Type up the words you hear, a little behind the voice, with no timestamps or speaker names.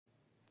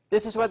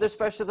This is weather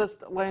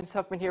specialist Lance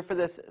Huffman here for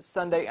this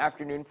Sunday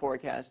afternoon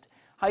forecast.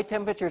 High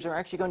temperatures are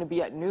actually going to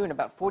be at noon,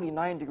 about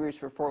 49 degrees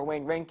for Fort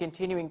Wayne. Rain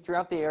continuing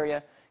throughout the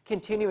area,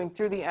 continuing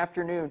through the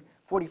afternoon,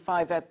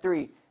 45 at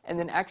 3. And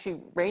then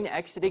actually rain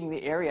exiting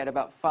the area at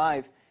about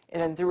 5.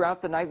 And then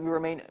throughout the night we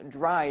remain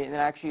dry, and that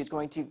actually is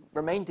going to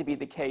remain to be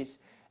the case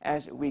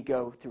as we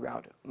go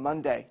throughout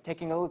Monday.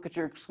 Taking a look at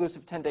your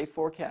exclusive 10-day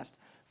forecast.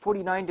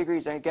 49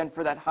 degrees, and again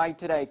for that high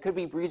today. Could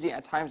be breezy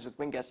at times with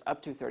wind gusts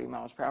up to 30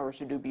 miles per hour,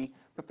 so do be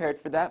prepared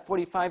for that.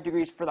 45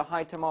 degrees for the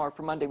high tomorrow.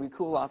 For Monday, we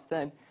cool off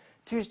then.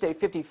 Tuesday,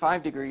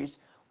 55 degrees.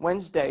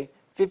 Wednesday,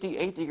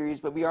 58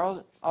 degrees, but we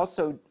are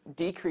also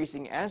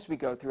decreasing as we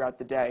go throughout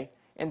the day.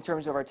 In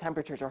terms of our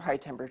temperatures, our high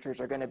temperatures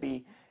are going to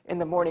be in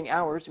the morning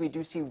hours. We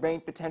do see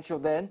rain potential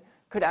then.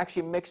 Could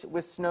actually mix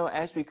with snow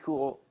as we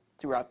cool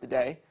throughout the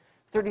day.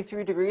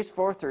 33 degrees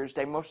for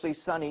Thursday, mostly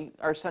sunny,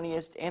 our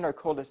sunniest and our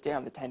coldest day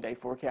on the 10-day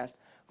forecast.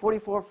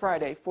 44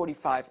 Friday,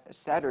 45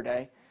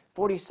 Saturday,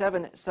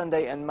 47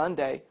 Sunday and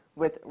Monday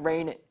with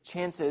rain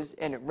chances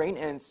and rain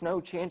and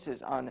snow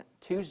chances on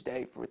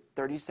Tuesday for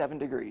 37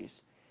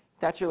 degrees.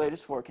 That's your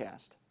latest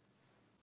forecast.